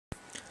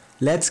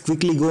Let's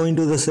quickly go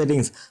into the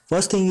settings.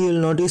 First thing you will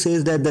notice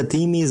is that the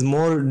theme is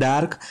more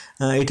dark.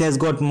 It has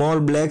got more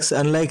blacks,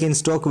 unlike in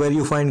stock where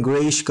you find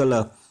grayish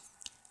color.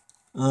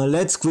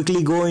 Let's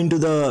quickly go into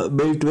the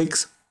build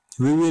tweaks.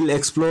 We will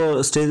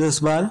explore status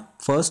bar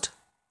first.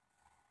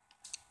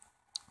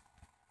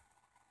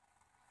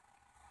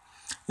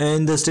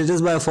 And the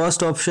status bar,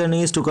 first option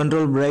is to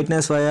control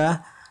brightness via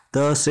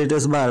the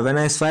status bar. When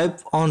I swipe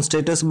on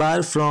status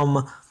bar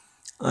from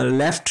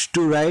left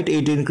to right,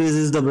 it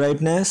increases the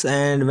brightness,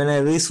 and when I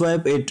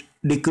reswipe, it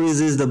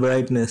decreases the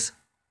brightness.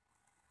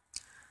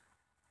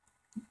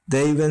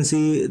 There you can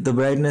see the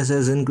brightness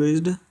has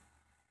increased.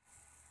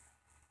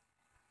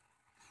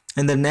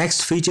 And the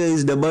next feature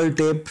is double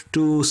tap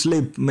to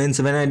sleep.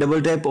 Means when I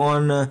double tap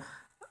on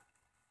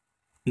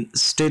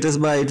status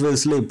bar, it will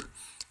sleep.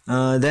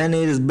 Then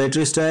it is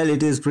battery style.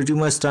 It is pretty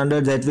much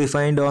standard that we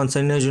find on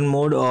Cyanogen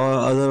mode or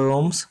other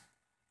ROMs.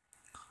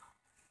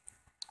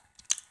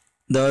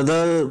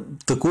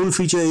 The cool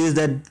feature is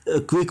that a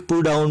quick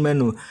pull down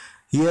menu.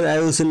 Here I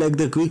will select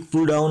the quick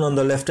pull down on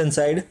the left hand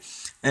side,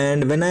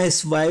 and when I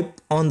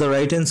swipe on the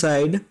right hand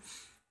side,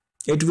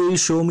 it will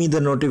show me the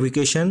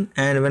notification,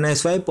 and when I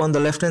swipe on the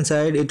left hand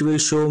side, it will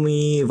show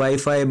me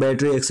Wi-Fi,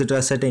 battery,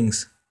 etc.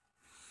 settings.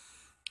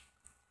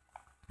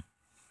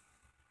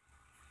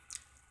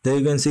 There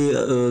you can see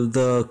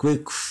the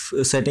quick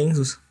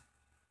settings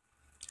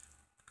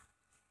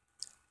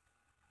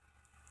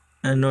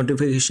and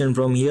notification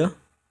from here.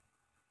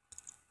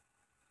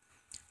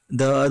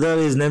 The other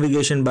is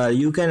navigation bar.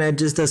 You can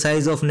adjust the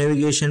size of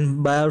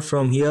navigation bar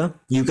from here.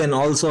 You can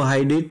also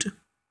hide it.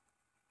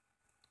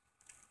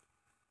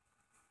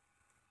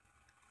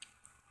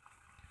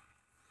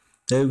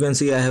 There you can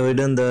see I have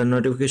hidden the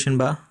notification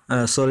bar,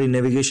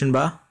 navigation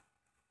bar.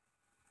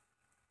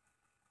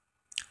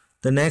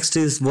 The next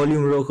is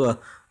volume rocker.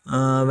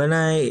 When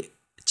I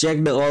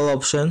check the all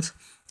options,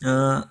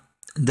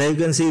 there you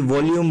can see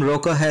volume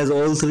rocker has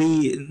all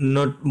three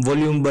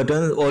volume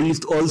buttons,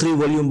 all three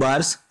volume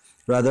bars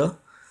rather.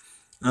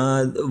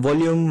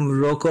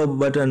 Volume rocker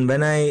button,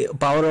 when I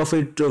power off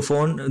it to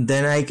phone,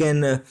 then I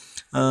can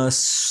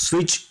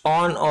switch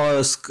on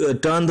or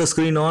turn the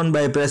screen on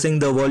by pressing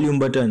the volume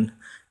button.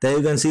 There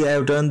you can see I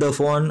have turned the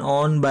phone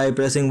on by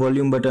pressing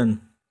volume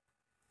button.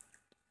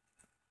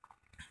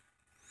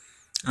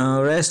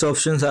 Rest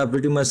options are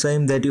pretty much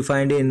same that you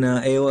find in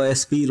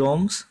AOSP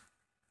ROMs.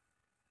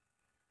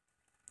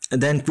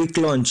 Then quick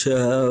launch,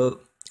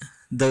 the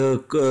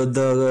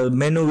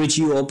menu which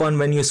you open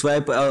when you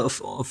swipe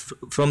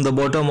from the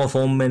bottom of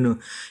home menu.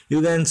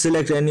 You can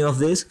select any of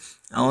this.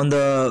 On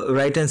the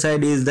right hand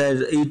side is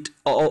that it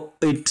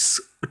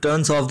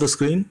turns off the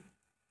screen.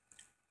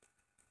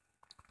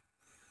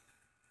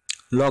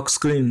 Lock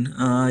screen.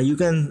 You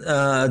can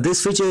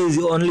this feature is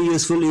only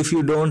useful if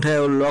you don't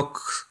have lock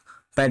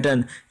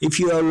pattern. If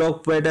you have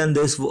lock pattern,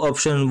 this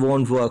option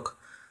won't work.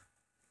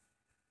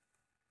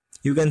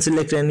 You can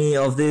select any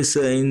of this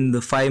in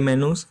the 5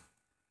 menus.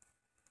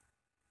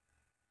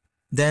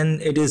 Then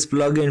it is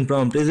plug-in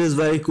prompt. This is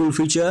very cool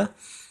feature.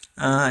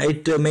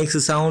 It makes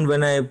a sound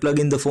when I plug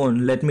in the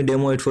phone. Let me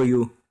demo it for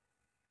you.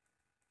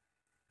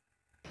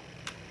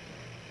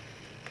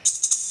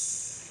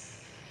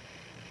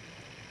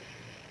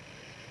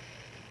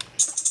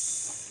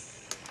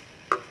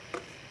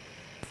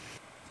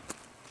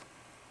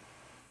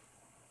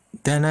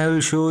 Then I will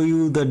show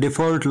you the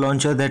default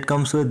launcher that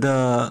comes with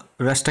the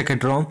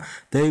Rastakat ROM.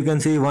 There you can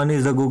see one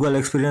is the Google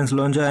Experience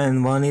Launcher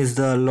and one is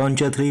the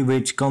Launcher 3,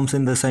 which comes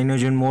in the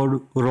Cyanogen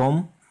mode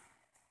ROM.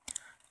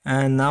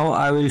 And now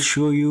I will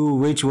show you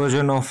which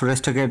version of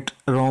Rastakat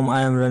ROM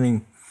I am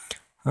running.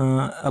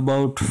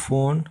 About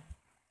phone.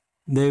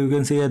 There you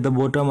can see at the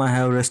bottom I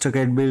have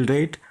Rastakat build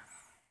rate.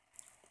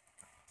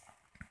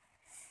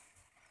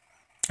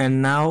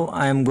 And now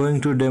I am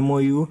going to demo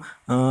you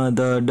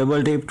the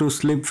double tap to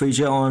sleep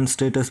feature on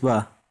status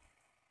bar.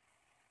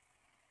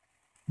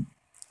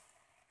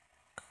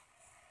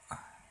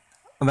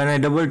 When I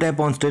double tap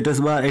on status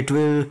bar, it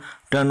will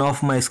turn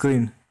off my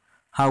screen.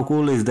 How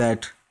cool is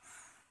that?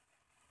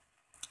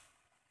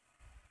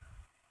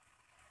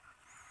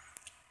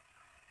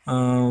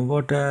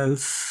 What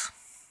else?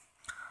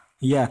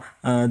 Yeah,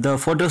 the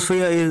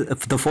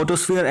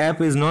photosphere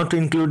app is not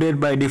included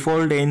by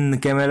default in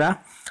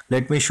camera.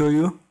 Let me show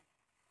you.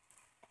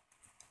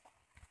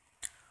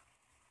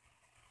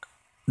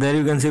 There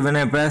you can see when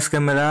I press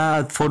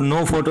camera, for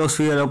no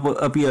photosphere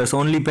appears.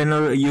 Only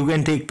you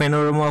can take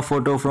panorama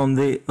photo from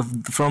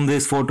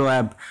this photo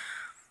app.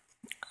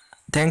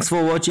 Thanks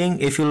for watching.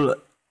 If you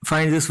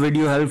find this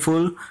video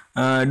helpful,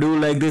 do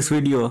like this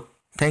video.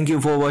 Thank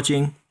you for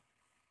watching.